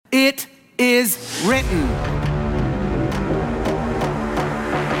It is written.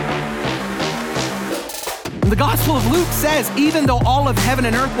 The Gospel of Luke says, even though all of heaven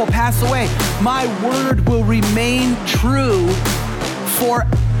and earth will pass away, my word will remain true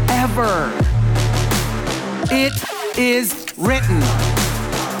forever. It is written.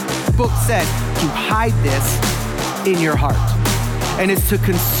 The book said to hide this in your heart, and is to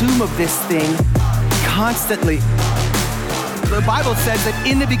consume of this thing constantly. The Bible says that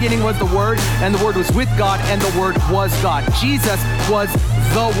in the beginning was the Word, and the Word was with God, and the Word was God. Jesus was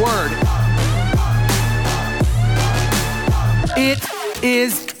the Word. It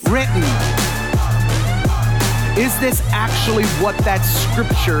is written. Is this actually what that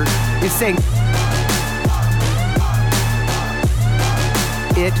scripture is saying?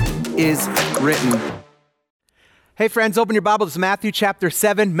 It is written. Hey friends, open your Bible to Matthew chapter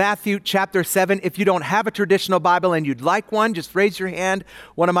 7. Matthew chapter 7. If you don't have a traditional Bible and you'd like one, just raise your hand.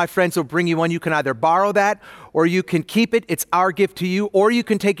 One of my friends will bring you one. You can either borrow that or you can keep it. It's our gift to you. Or you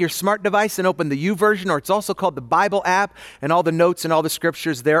can take your smart device and open the YouVersion, or it's also called the Bible app, and all the notes and all the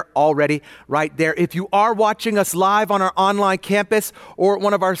scriptures there already right there. If you are watching us live on our online campus or at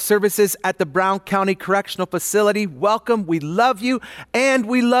one of our services at the Brown County Correctional Facility, welcome. We love you and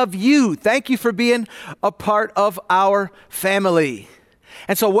we love you. Thank you for being a part of our family.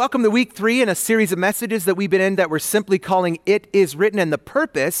 And so welcome to week 3 in a series of messages that we've been in that we're simply calling It Is Written. And the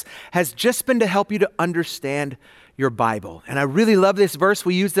purpose has just been to help you to understand your Bible. And I really love this verse.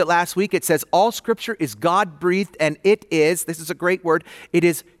 We used it last week. It says, all scripture is God-breathed, and it is, this is a great word, it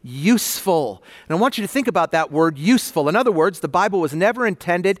is useful. And I want you to think about that word, useful. In other words, the Bible was never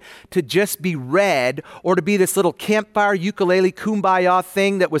intended to just be read or to be this little campfire, ukulele, kumbaya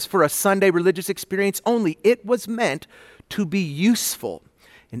thing that was for a Sunday religious experience only. It was meant to be useful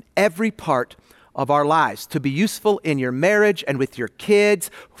in every part of our lives, to be useful in your marriage and with your kids,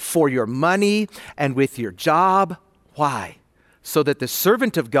 for your money and with your job. Why? So that the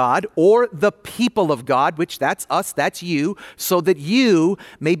servant of God or the people of God, which that's us, that's you, so that you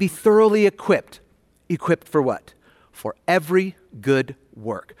may be thoroughly equipped. Equipped for what? For every good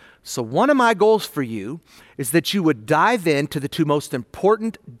work. So one of my goals for you is that you would dive into the 2 most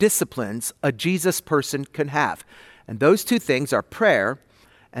important disciplines a Jesus person can have. And those 2 things are prayer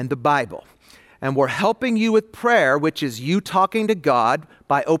and the Bible. And we're helping you with prayer, which is you talking to God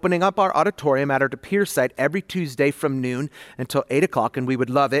by opening up our auditorium at our De Pere site every Tuesday from noon until 8 o'clock. And we would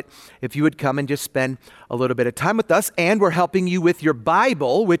love it if you would come and just spend a little bit of time with us. And we're helping you with your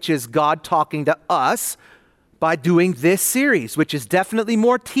Bible, which is God talking to us, by doing this series, which is definitely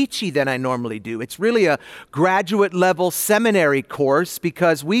more teachy than I normally do. It's really a graduate level seminary course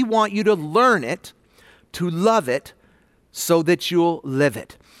because we want you to learn it, to love it, so that you'll live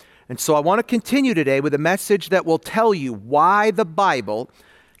it. And so I want to continue today with a message that will tell you why the Bible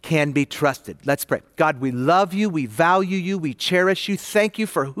can be trusted. Let's pray. God, we love you, we value you, we cherish you. Thank you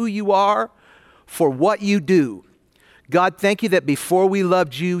for who you are, for what you do. God, thank you that before we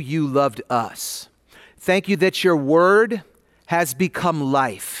loved you, you loved us. Thank you that your word has become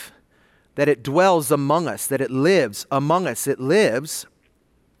life, that it dwells among us, that it lives among us, it lives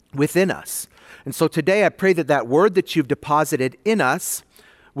within us. And so today I pray that that word that you've deposited in us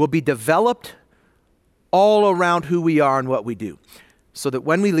will be developed all around who we are and what we do, so that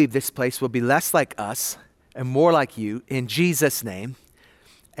when we leave this place, we'll be less like us and more like you. In Jesus' name,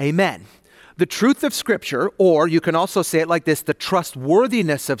 amen. The truth of Scripture, or you can also say it like this, the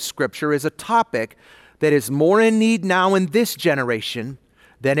trustworthiness of Scripture, is a topic that is more in need now in this generation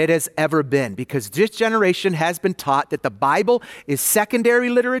than it has ever been, because this generation has been taught that the Bible is secondary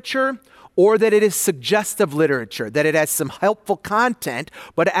literature, or that it is suggestive literature, that it has some helpful content,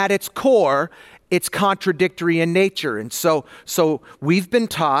 but at its core, it's contradictory in nature. And so we've been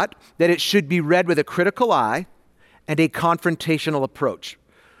taught that it should be read with a critical eye and a confrontational approach.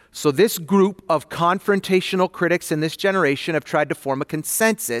 So this group of confrontational critics in this generation have tried to form a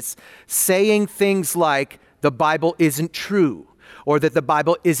consensus, saying things like the Bible isn't true, or that the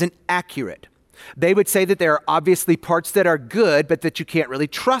Bible isn't accurate. They would say that there are obviously parts that are good, but that you can't really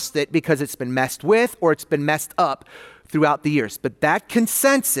trust it because it's been messed with or it's been messed up throughout the years. But that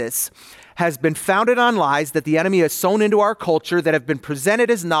consensus has been founded on lies that the enemy has sown into our culture that have been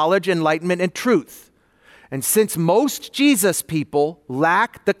presented as knowledge, enlightenment, and truth. And since most Jesus people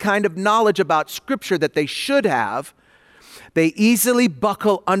lack the kind of knowledge about Scripture that they should have, they easily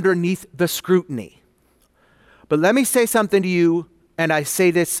buckle underneath the scrutiny. But let me say something to you, and I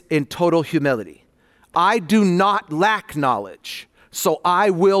say this in total humility. I do not lack knowledge, so I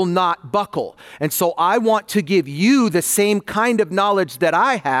will not buckle. And so I want to give you the same kind of knowledge that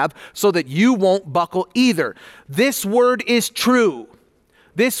I have so that you won't buckle either. This word is true.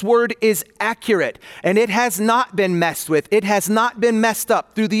 This word is accurate, and it has not been messed with. It has not been messed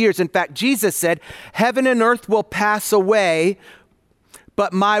up through the years. In fact, Jesus said, heaven and earth will pass away,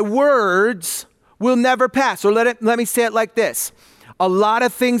 but my words will never pass. Or let me say it like this. A lot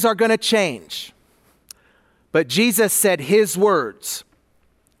of things are going to change, but Jesus said his words,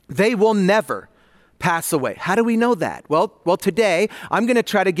 they will never pass away. How do we know that? Well, today I'm going to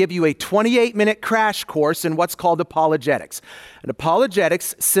try to give you a 28-minute crash course in what's called apologetics. And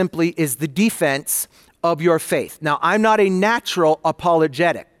apologetics simply is the defense of your faith. Now, I'm not a natural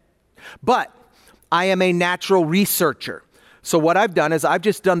apologetic, but I am a natural researcher. So what I've done is I've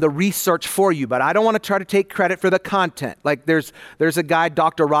just done the research for you, but I don't want to try to take credit for the content. Like there's a guy,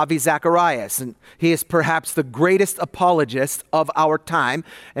 Dr. Ravi Zacharias, and he is perhaps the greatest apologist of our time.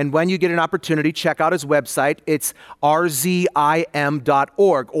 And when you get an opportunity, check out his website. It's rzim.org.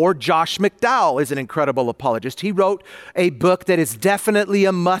 Or Josh McDowell is an incredible apologist. He wrote a book that is definitely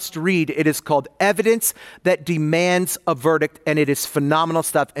a must read. It is called Evidence That Demands a Verdict, and it is phenomenal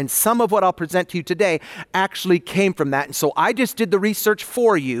stuff. And some of what I'll present to you today actually came from that. And so I just did the research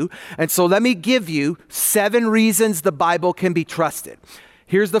for you. And so let me give you 7 reasons the Bible can be trusted.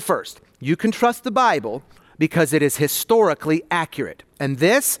 Here's the first. You can trust the Bible because it is historically accurate. And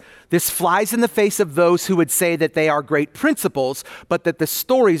this flies in the face of those who would say that they are great principles, but that the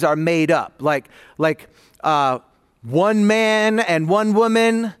stories are made up. Like one man and one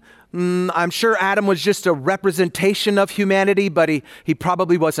woman. I'm sure Adam was just a representation of humanity, but he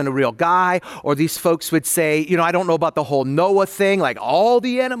probably wasn't a real guy. Or these folks would say, I don't know about the whole Noah thing, like all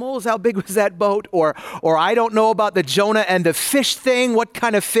the animals, how big was that boat? Or I don't know about the Jonah and the fish thing. What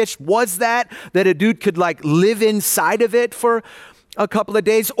kind of fish was that a dude could like live inside of it for a couple of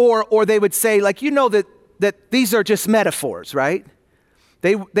days? Or they would say like, that these are just metaphors, right?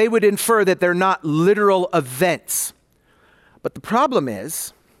 They would infer that they're not literal events. But the problem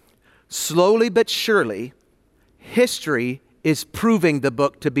is, slowly but surely, history is proving the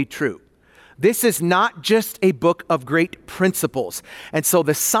book to be true. This is not just a book of great principles. And so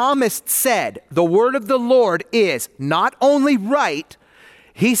the psalmist said, the word of the Lord is not only right,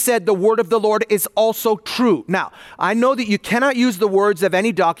 he said the word of the Lord is also true. Now, I know that you cannot use the words of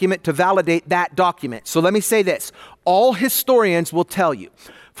any document to validate that document. So let me say this. All historians will tell you,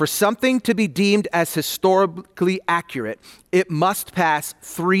 for something to be deemed as historically accurate, it must pass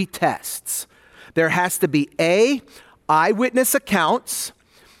 3 tests. There has to be A, eyewitness accounts.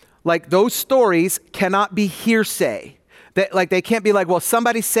 Like those stories cannot be hearsay. They can't be like, well,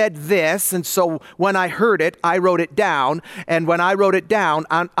 somebody said this, and so when I heard it, I wrote it down, and when I wrote it down,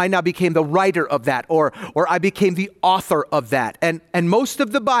 I now became the writer of that, or I became the author of that. And most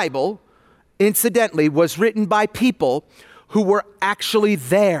of the Bible, incidentally, was written by people who were actually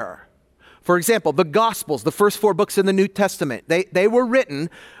there. For example, the Gospels, the first 4 books in the New Testament, they were written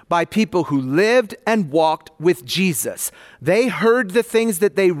by people who lived and walked with Jesus. They heard the things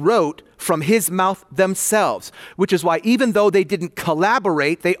that they wrote from his mouth themselves, which is why even though they didn't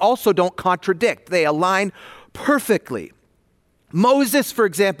collaborate, they also don't contradict. They align perfectly. Moses, for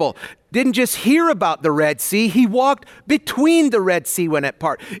example, didn't just hear about the Red Sea, he walked between the Red Sea when it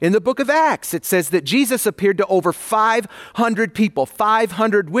parted. In the book of Acts, it says that Jesus appeared to over 500 people,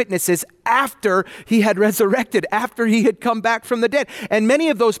 500 witnesses after he had resurrected, after he had come back from the dead. And many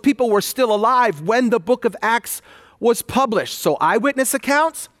of those people were still alive when the book of Acts was published. So eyewitness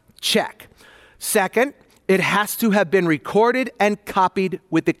accounts, check. Second, it has to have been recorded and copied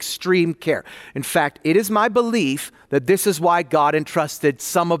with extreme care. In fact, it is my belief that this is why God entrusted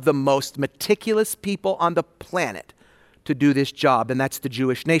some of the most meticulous people on the planet to do this job, and that's the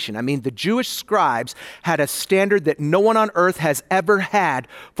Jewish nation. I mean, the Jewish scribes had a standard that no one on earth has ever had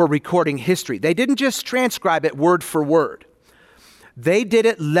for recording history. They didn't just transcribe it word for word. They did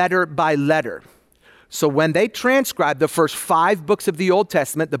it letter by letter. So when they transcribed the first 5 books of the Old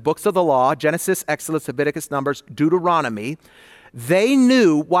Testament, the books of the law, Genesis, Exodus, Leviticus, Numbers, Deuteronomy, they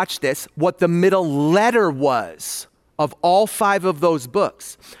knew, watch this, what the middle letter was of all 5 of those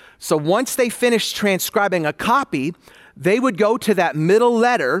books. So once they finished transcribing a copy, they would go to that middle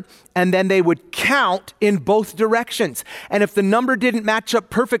letter and then they would count in both directions. And if the number didn't match up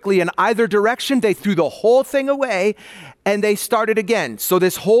perfectly in either direction, they threw the whole thing away and they started again. So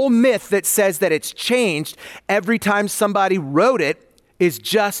this whole myth that says that it's changed every time somebody wrote it is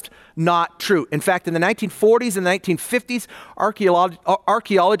just not true. In fact, in the 1940s and the 1950s,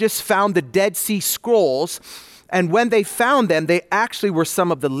 archaeologists found the Dead Sea Scrolls. And when they found them, they actually were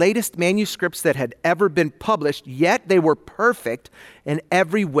some of the latest manuscripts that had ever been published, yet they were perfect in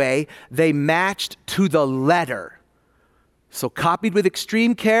every way. They matched to the letter. So copied with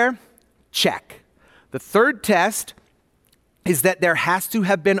extreme care, check. The third test is that there has to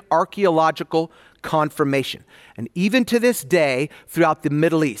have been archaeological confirmation. And even to this day, throughout the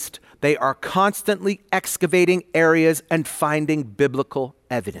Middle East, they are constantly excavating areas and finding biblical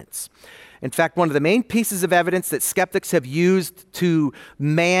evidence. In fact, one of the main pieces of evidence that skeptics have used to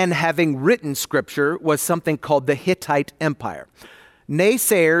man having written scripture was something called the Hittite Empire.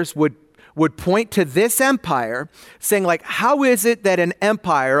 Naysayers would point to this empire saying, like, how is it that an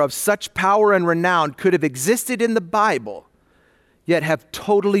empire of such power and renown could have existed in the Bible, yet have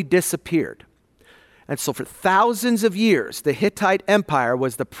totally disappeared? And so for thousands of years, the Hittite Empire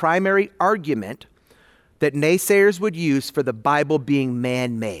was the primary argument that naysayers would use for the Bible being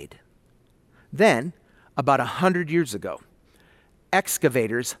man-made. Then, about 100 years ago,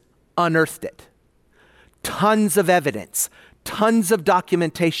 excavators unearthed it. Tons of evidence, tons of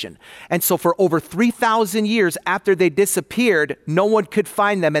documentation. And so for over 3,000 years after they disappeared, no one could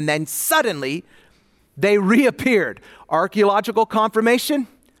find them. And then suddenly, they reappeared. Archaeological confirmation?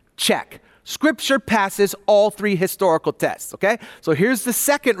 Check. Scripture passes all three historical tests, okay? So here's the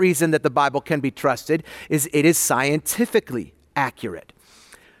second reason that the Bible can be trusted, is it is scientifically accurate.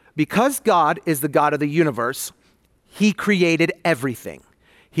 Because God is the God of the universe, he created everything.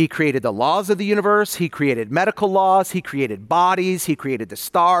 He created the laws of the universe. He created medical laws. He created bodies. He created the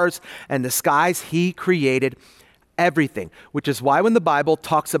stars and the skies. He created everything, which is why when the Bible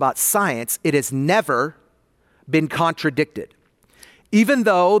talks about science, it has never been contradicted. Even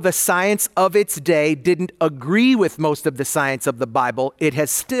though the science of its day didn't agree with most of the science of the Bible, it has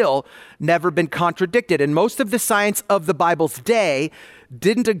still never been contradicted. And most of the science of the Bible's day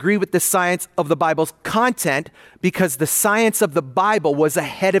didn't agree with the science of the Bible's content because the science of the Bible was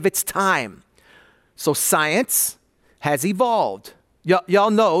ahead of its time. So science has evolved. Y'all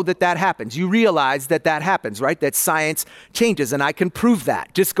know that happens. You realize that happens, right? That science changes, and I can prove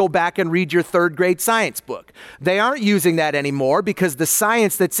that. Just go back and read your third grade science book. They aren't using that anymore because the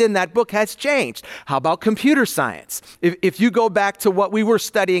science that's in that book has changed. How about computer science? If you go back to what we were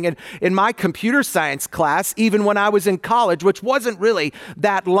studying in my computer science class, even when I was in college, which wasn't really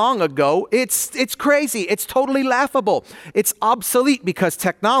that long ago, it's crazy. It's totally laughable. It's obsolete because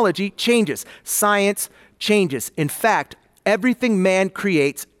technology changes. Science changes. In fact, everything man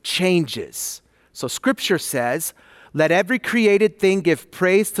creates changes. So Scripture says, let every created thing give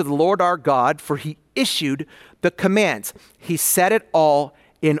praise to the Lord our God, for he issued the commands. He set it all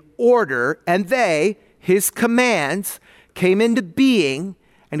in order, and they, his commands, came into being,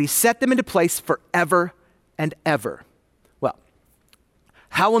 and he set them into place forever and ever. Well,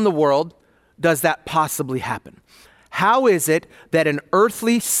 how in the world does that possibly happen? How is it that an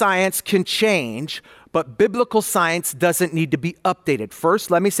earthly science can change, but biblical science doesn't need to be updated?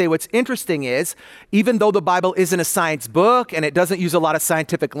 First, let me say what's interesting is, even though the Bible isn't a science book and it doesn't use a lot of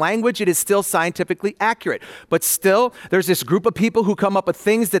scientific language, it is still scientifically accurate. But still, there's this group of people who come up with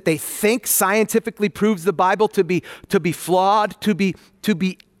things that they think scientifically proves the Bible to be flawed, to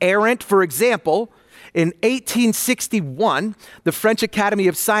be errant. For example, in 1861, the French Academy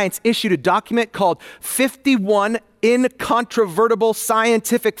of Science issued a document called 51 Incontrovertible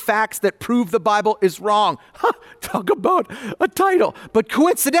Scientific Facts That Prove the Bible is Wrong. Talk about a title. But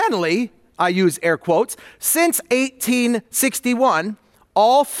coincidentally, I use air quotes, since 1861,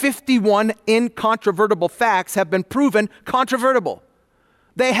 all 51 incontrovertible facts have been proven controvertible.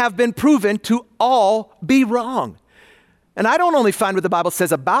 They have been proven to all be wrong. And I don't only find what the Bible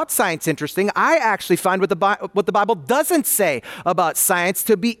says about science interesting, I actually find what the Bible doesn't say about science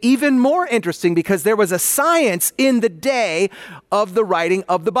to be even more interesting, because there was a science in the day of the writing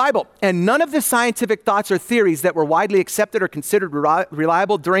of the Bible. And none of the scientific thoughts or theories that were widely accepted or considered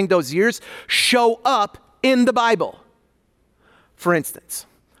reliable during those years show up in the Bible. For instance,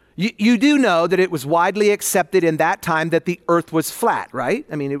 you do know that it was widely accepted in that time that the earth was flat, right?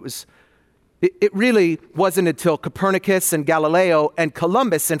 I mean, it really wasn't until Copernicus and Galileo and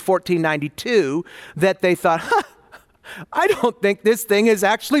Columbus in 1492 that they thought, I don't think this thing is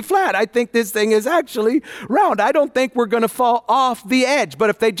actually flat. I think this thing is actually round. I don't think we're going to fall off the edge. But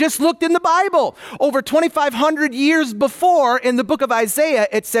if they just looked in the Bible, over 2,500 years before, in the book of Isaiah,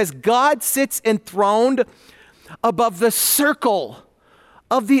 it says God sits enthroned above the circle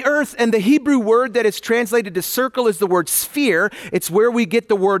of the earth. And the Hebrew word that is translated to circle is the word sphere. It's where we get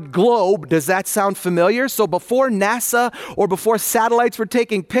the word globe. Does that sound familiar? So before NASA or before satellites were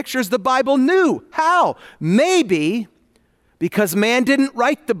taking pictures, the Bible knew. How? Maybe because man didn't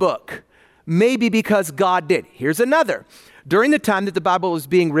write the book. Maybe because God did. Here's another. During the time that the Bible was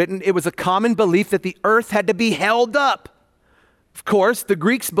being written, it was a common belief that the earth had to be held up. Of course, the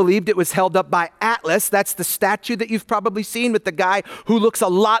Greeks believed it was held up by Atlas. That's the statue that you've probably seen with the guy who looks a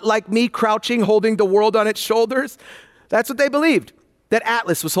lot like me, crouching, holding the world on its shoulders. That's what they believed, that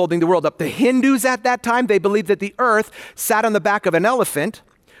Atlas was holding the world up. The Hindus at that time, they believed that the earth sat on the back of an elephant,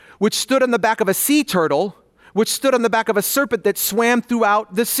 which stood on the back of a sea turtle, which stood on the back of a serpent that swam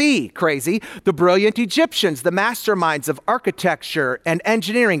throughout the sea. Crazy. The brilliant Egyptians, the masterminds of architecture and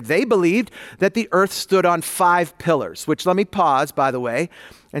engineering, they believed that the earth stood on 5 pillars, which, let me pause, by the way,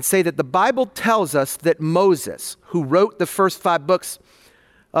 and say that the Bible tells us that Moses, who wrote the first 5 books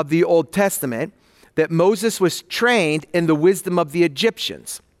of the Old Testament, that Moses was trained in the wisdom of the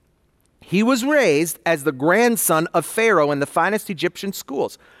Egyptians. He was raised as the grandson of Pharaoh in the finest Egyptian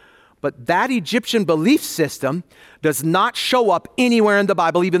schools. But that Egyptian belief system does not show up anywhere in the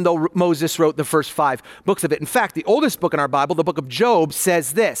Bible, even though Moses wrote the first 5 books of it. In fact, the oldest book in our Bible, the book of Job,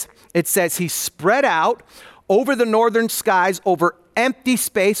 says this. It says he spread out over the northern skies, over empty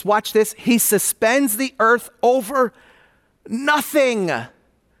space. Watch this. He suspends the earth over nothing.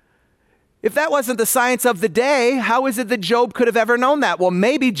 If that wasn't the science of the day, how is it that Job could have ever known that? Well,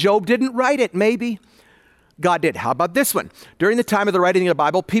 maybe Job didn't write it. Maybe God did. How about this one? During the time of the writing of the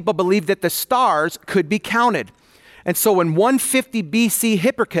Bible, people believed that the stars could be counted. And so in 150 BC,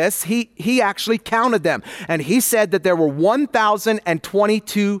 Hipparchus, he actually counted them. And he said that there were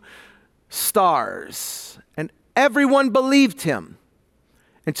 1,022 stars. And everyone believed him.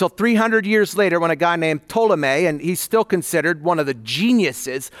 Until 300 years later, when a guy named Ptolemy, and he's still considered one of the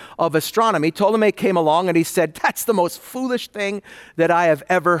geniuses of astronomy, Ptolemy came along and he said, that's the most foolish thing that I have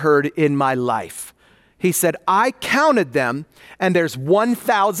ever heard in my life. He said, I counted them, and there's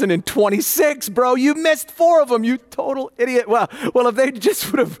 1,026, bro. You missed 4 of them, you total idiot. Well, if they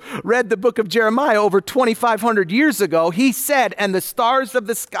just would have read the book of Jeremiah over 2,500 years ago, he said, and the stars of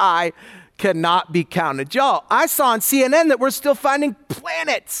the sky cannot be counted. Y'all, I saw on CNN that we're still finding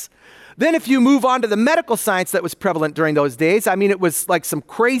planets. Then if you move on to the medical science that was prevalent during those days, I mean, it was like some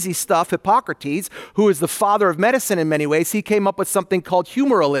crazy stuff. Hippocrates, who is the father of medicine in many ways, he came up with something called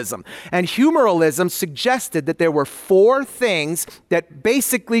humorism. And humorism suggested that there were 4 things that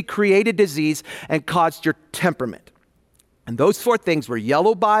basically created disease and caused your temperament. And those 4 things were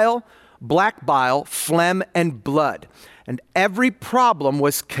yellow bile, black bile, phlegm, and blood. And every problem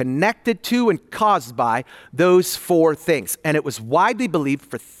was connected to and caused by those 4 things. And it was widely believed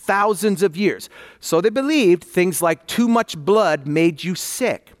for thousands of years. So they believed things like too much blood made you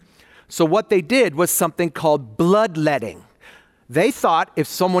sick. So what they did was something called bloodletting. They thought if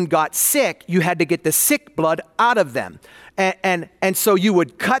someone got sick, you had to get the sick blood out of them. And so you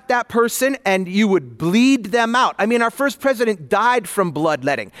would cut that person and you would bleed them out. I mean, our first president died from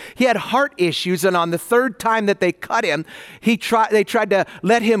bloodletting. He had heart issues, and on the 3rd time that they cut him, they tried to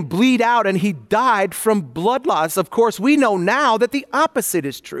let him bleed out, and he died from blood loss. Of course, we know now that the opposite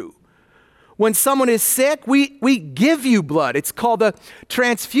is true. When someone is sick, we give you blood. It's called a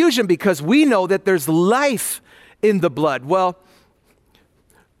transfusion because we know that there's life in the blood. Well,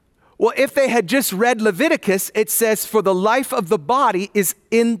 if they had just read Leviticus, it says, for the life of the body is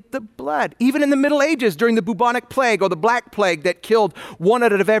in the blood. Even in the Middle Ages, during the bubonic plague or the Black Plague that killed 1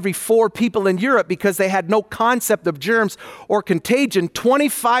 out of every 4 people in Europe because they had no concept of germs or contagion,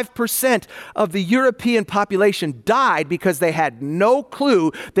 25% of the European population died because they had no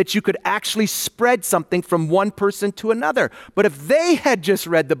clue that you could actually spread something from one person to another. But if they had just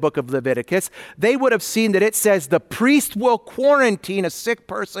read the book of Leviticus, they would have seen that it says the priest will quarantine a sick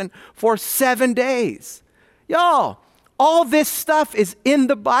person for 7 days. Y'all, all this stuff is in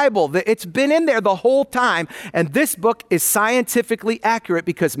the Bible. It's been in there the whole time. And this book is scientifically accurate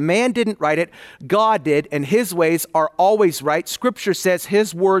because man didn't write it. God did, and his ways are always right. Scripture says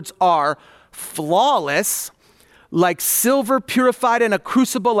his words are flawless, like silver purified in a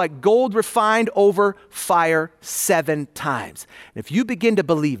crucible, like gold refined over fire 7 times. And if you begin to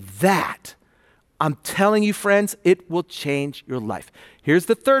believe that, I'm telling you, friends, it will change your life. Here's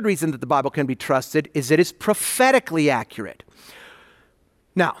the 3rd reason that the Bible can be trusted, is it is prophetically accurate.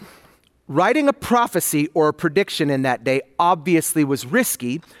 Now, writing a prophecy or a prediction in that day obviously was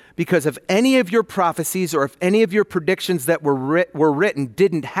risky because if any of your prophecies or if any of your predictions that were written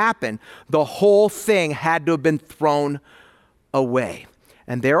didn't happen, the whole thing had to have been thrown away.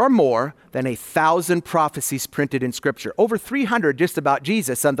 And there are more than 1,000 prophecies printed in Scripture. Over 300 just about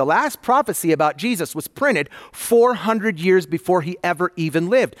Jesus. And the last prophecy about Jesus was printed 400 years before he ever even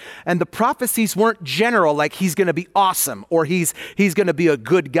lived. And the prophecies weren't general, like he's going to be awesome or he's going to be a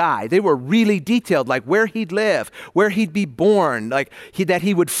good guy. They were really detailed, like where he'd live, where he'd be born, like that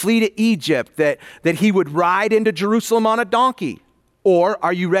he would flee to Egypt, that he would ride into Jerusalem on a donkey. Or,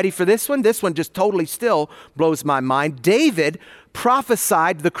 are you ready for this one? This one just totally still blows my mind. David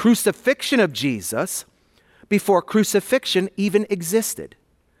prophesied the crucifixion of Jesus before crucifixion even existed.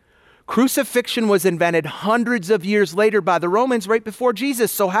 Crucifixion was invented hundreds of years later by the Romans right before Jesus.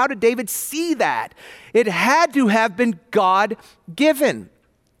 So how did David see that? It had to have been God-given.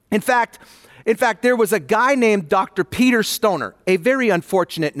 In fact, there was a guy named Dr. Peter Stoner, a very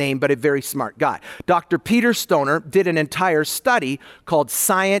unfortunate name, but a very smart guy. Dr. Peter Stoner did an entire study called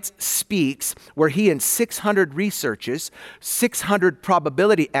Science Speaks, where he and 600 researchers, 600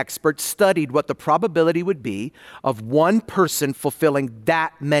 probability experts studied what the probability would be of one person fulfilling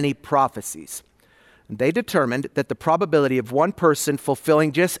that many prophecies. And they determined that the probability of one person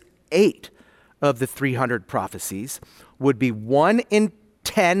fulfilling just 8 of the 300 prophecies would be 1 in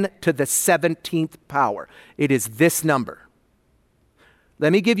 10 to the 17th power. It is this number.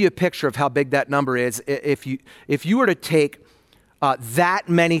 Let me give you a picture of how big that number is. If you were to take that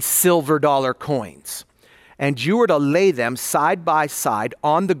many silver dollar coins and you were to lay them side by side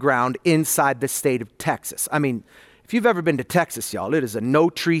on the ground inside the state of Texas. I mean, if you've ever been to Texas, y'all, it is a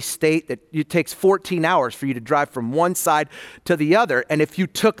no-tree state that it takes 14 hours for you to drive from one side to the other. And if you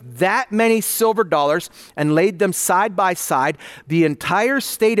took that many silver dollars and laid them side by side, the entire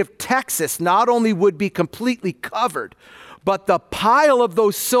state of Texas not only would be completely covered, but the pile of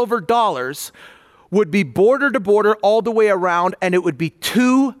those silver dollars would be border to border all the way around, and it would be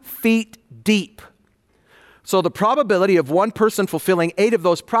 2 feet deep. So the probability of one person fulfilling 8 of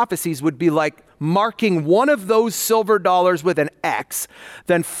those prophecies would be like marking one of those silver dollars with an X,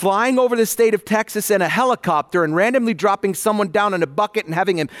 then flying over the state of Texas in a helicopter and randomly dropping someone down in a bucket and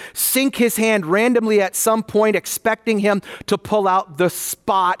having him sink his hand randomly at some point, expecting him to pull out the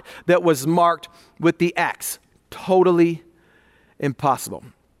spot that was marked with the X. Totally impossible.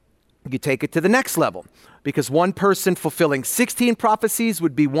 You take it to the next level, because one person fulfilling 16 prophecies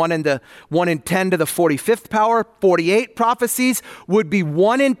would be 1 in 10 to the 45th power. 48 prophecies would be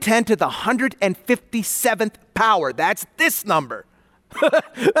 1 in 10 to the 157th power. That's this number.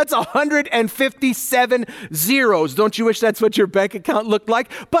 That's 157 zeros. Don't you wish that's what your bank account looked like?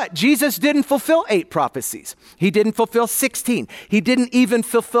 But Jesus didn't fulfill 8 prophecies. He didn't fulfill 16. He didn't even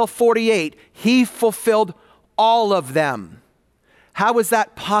fulfill 48. He fulfilled all of them. How is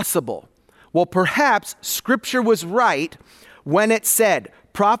that possible? Well, perhaps Scripture was right when it said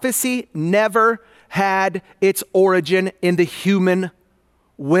prophecy never had its origin in the human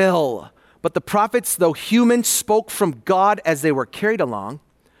will. But the prophets, though human, spoke from God as they were carried along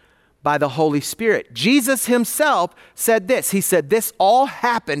by the Holy Spirit. Jesus himself said this. He said, "This all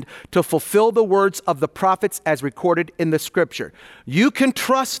happened to fulfill the words of the prophets as recorded in the Scripture." You can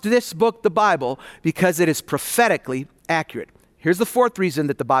trust this book, the Bible, because it is prophetically accurate. Here's the 4th reason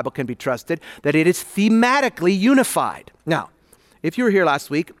that the Bible can be trusted, that it is thematically unified. Now, if you were here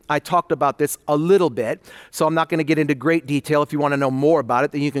last week, I talked about this a little bit, so I'm not going to get into great detail. If you want to know more about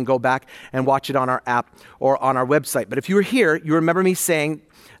it, then you can go back and watch it on our app or on our website. But if you were here, you remember me saying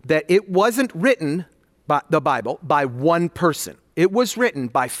that it wasn't written by the Bible by one person. It was written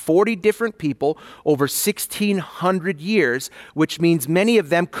by 40 different people over 1,600 years, which means many of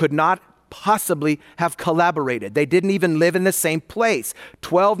them could not possibly have collaborated. They didn't even live in the same place.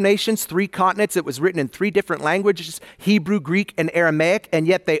 12 nations, 3 continents. It was written in 3 different languages, Hebrew, Greek, and Aramaic, and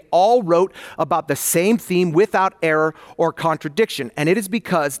yet they all wrote about the same theme without error or contradiction. And it is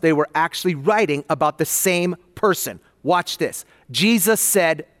because they were actually writing about the same person. Watch this. Jesus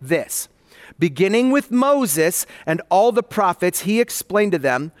said this. Beginning with Moses and all the prophets, he explained to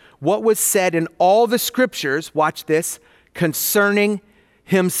them what was said in all the scriptures, watch this, concerning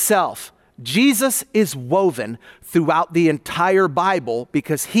himself. Jesus is woven throughout the entire Bible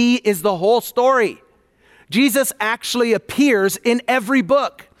because he is the whole story. Jesus actually appears in every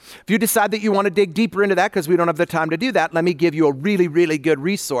book. If you decide that you want to dig deeper into that, because we don't have the time to do that, let me give you a really, really good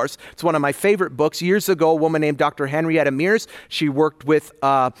resource. It's one of my favorite books. Years ago, a woman named Dr. Henrietta Mears, she worked with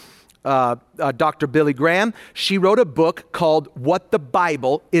Dr. Billy Graham. She wrote a book called What the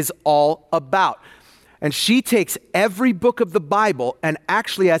Bible is All About. And she takes every book of the Bible, and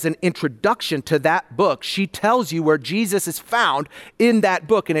actually as an introduction to that book, she tells you where Jesus is found in that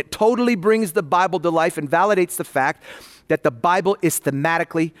book. And it totally brings the Bible to life and validates the fact that the Bible is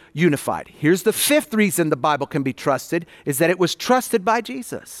thematically unified. Here's the 5th reason the Bible can be trusted, is that it was trusted by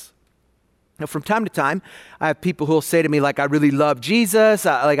Jesus. Now, from time to time, I have people who will say to me, like, I really love Jesus.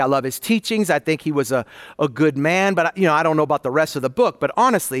 I love his teachings. I think he was a good man, but I don't know about the rest of the book. But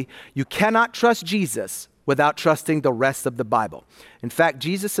honestly, you cannot trust Jesus without trusting the rest of the Bible. In fact,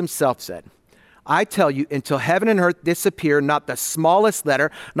 Jesus himself said, I tell you, until heaven and earth disappear, not the smallest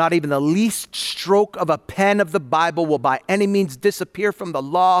letter, not even the least stroke of a pen of the Bible will by any means disappear from the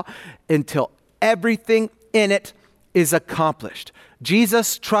law until everything in it is accomplished.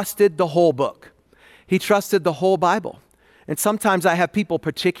 Jesus trusted the whole book. He trusted the whole Bible. And sometimes I have people,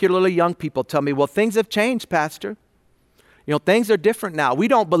 particularly young people, tell me, well, things have changed, Pastor. Things are different now. We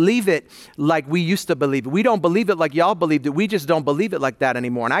don't believe it like we used to believe it. We don't believe it like y'all believed it. We just don't believe it like that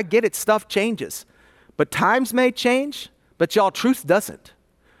anymore. And I get it, stuff changes. But times may change, but y'all, truth doesn't.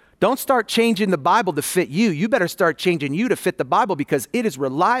 Don't start changing the Bible to fit you. You better start changing you to fit the Bible because it is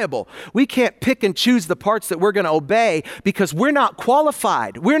reliable. We can't pick and choose the parts that we're going to obey because we're not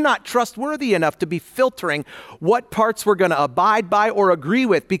qualified. We're not trustworthy enough to be filtering what parts we're going to abide by or agree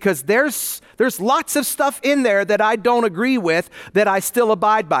with, because there's lots of stuff in there that I don't agree with that I still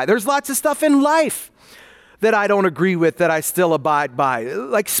abide by. There's lots of stuff in life that I don't agree with that I still abide by,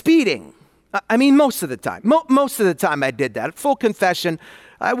 like speeding. I mean, most of the time. Most of the time I did that. Full confession,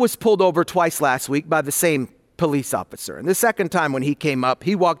 I was pulled over twice last week by the same police officer. And the second time when he came up,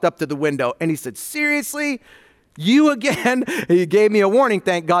 he walked up to the window and he said, seriously, you again? He gave me a warning,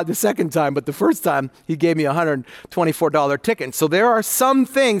 thank God, the second time. But the first time, he gave me a $124 ticket. So there are some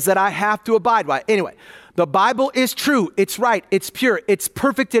things that I have to abide by. Anyway, the Bible is true. It's right. It's pure. It's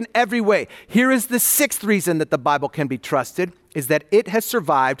perfect in every way. Here is the sixth reason that the Bible can be trusted, is that it has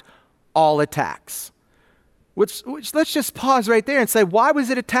survived all attacks. Which let's just pause right there and say, why was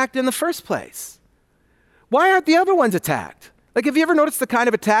it attacked in the first place? Why aren't the other ones attacked? Like, have you ever noticed the kind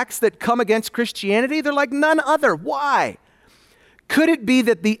of attacks that come against Christianity? They're like none other. Why? Could it be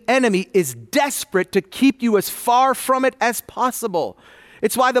that the enemy is desperate to keep you as far from it as possible?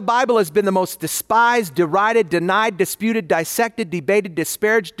 It's why the Bible has been the most despised, derided, denied, disputed, dissected, debated,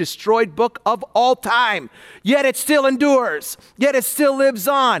 disparaged, destroyed book of all time. Yet it still endures. Yet it still lives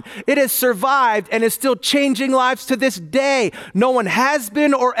on. It has survived and is still changing lives to this day. No one has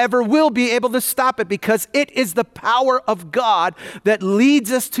been or ever will be able to stop it, because it is the power of God that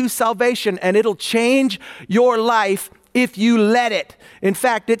leads us to salvation, and it'll change your life if you let it. In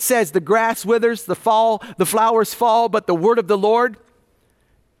fact, it says the grass withers, the flowers fall, but the word of the Lord,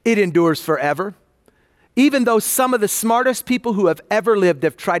 it endures forever. Even though some of the smartest people who have ever lived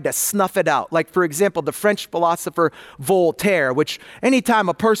have tried to snuff it out. Like, for example, the French philosopher Voltaire, which anytime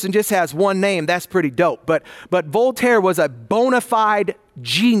a person just has one name, that's pretty dope. But Voltaire was a bona fide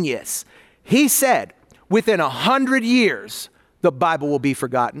genius. He said, within 100 years, the Bible will be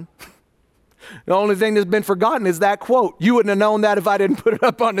forgotten. The only thing that's been forgotten is that quote. You wouldn't have known that if I didn't put it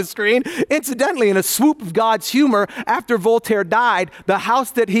up on the screen. Incidentally, in a swoop of God's humor, after Voltaire died, the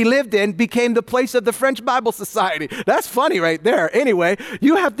house that he lived in became the place of the French Bible Society. That's funny right there. Anyway,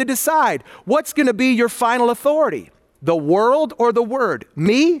 you have to decide, what's going to be your final authority? The world or the word?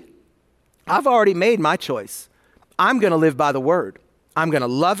 Me? I've already made my choice. I'm going to live by the word. I'm going to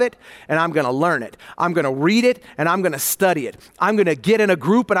love it and I'm going to learn it. I'm going to read it and I'm going to study it. I'm going to get in a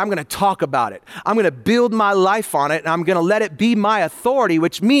group and I'm going to talk about it. I'm going to build my life on it and I'm going to let it be my authority,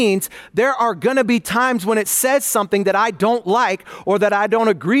 which means there are going to be times when it says something that I don't like or that I don't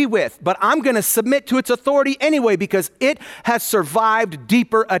agree with, but I'm going to submit to its authority anyway because it has survived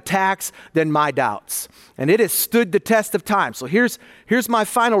deeper attacks than my doubts. And it has stood the test of time. So here's my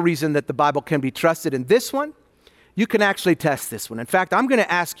final reason that the Bible can be trusted. And this one, you can actually test this one. In fact, I'm going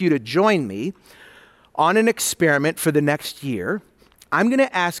to ask you to join me on an experiment for the next year. I'm going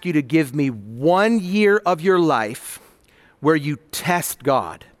to ask you to give me 1 year of your life where you test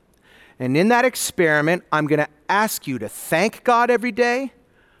God. And in that experiment, I'm going to ask you to thank God every day,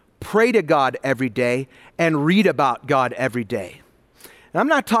 pray to God every day, and read about God every day. And I'm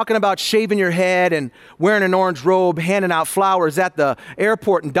not talking about shaving your head and wearing an orange robe, handing out flowers at the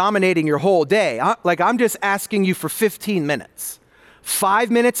airport and dominating your whole day. I'm just asking you for 15 minutes. 5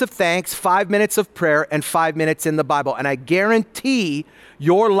 minutes of thanks, 5 minutes of prayer, and 5 minutes in the Bible. And I guarantee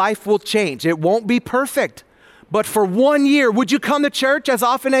your life will change. It won't be perfect. But for 1 year, would you come to church as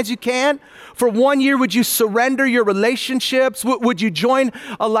often as you can? For 1 year, would you surrender your relationships? Would you join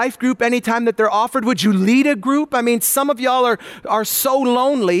a life group anytime that they're offered? Would you lead a group? I mean, some of y'all are so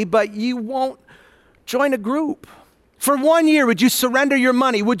lonely, but you won't join a group. For 1 year, would you surrender your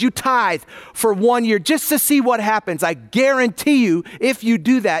money? Would you tithe for 1 year just to see what happens? I guarantee you, if you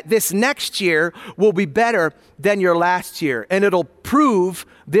do that, this next year will be better than your last year. And it'll prove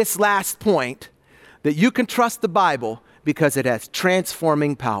this last point, that you can trust the Bible because it has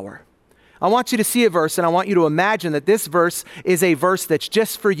transforming power. I want you to see a verse, and I want you to imagine that this verse is a verse that's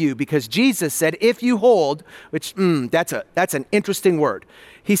just for you, because Jesus said, if you hold, which that's an interesting word.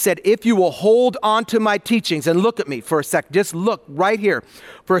 He said, if you will hold on to my teachings, and look at me for a second, just look right here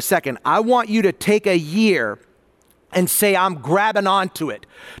for a second. I want you to take a year and say, I'm grabbing onto it.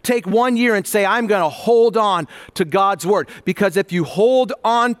 Take 1 year and say, I'm going to hold on to God's word. Because if you hold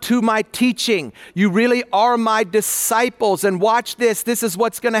on to my teaching, you really are my disciples. And watch this. This is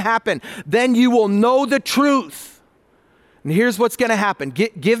what's going to happen. Then you will know the truth. And here's what's going to happen.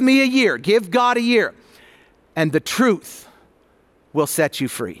 Give me a year. Give God a year. And the truth will set you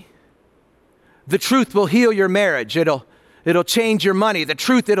free. The truth will heal your marriage. It'll change your money. The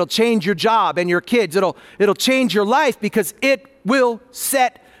truth, it'll change your job and your kids. It'll change your life because it will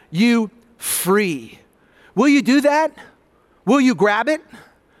set you free. Will you do that? Will you grab it?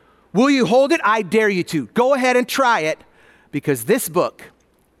 Will you hold it? I dare you to. Go ahead and try it because this book,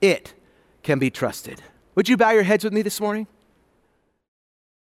 it can be trusted. Would you bow your heads with me this morning?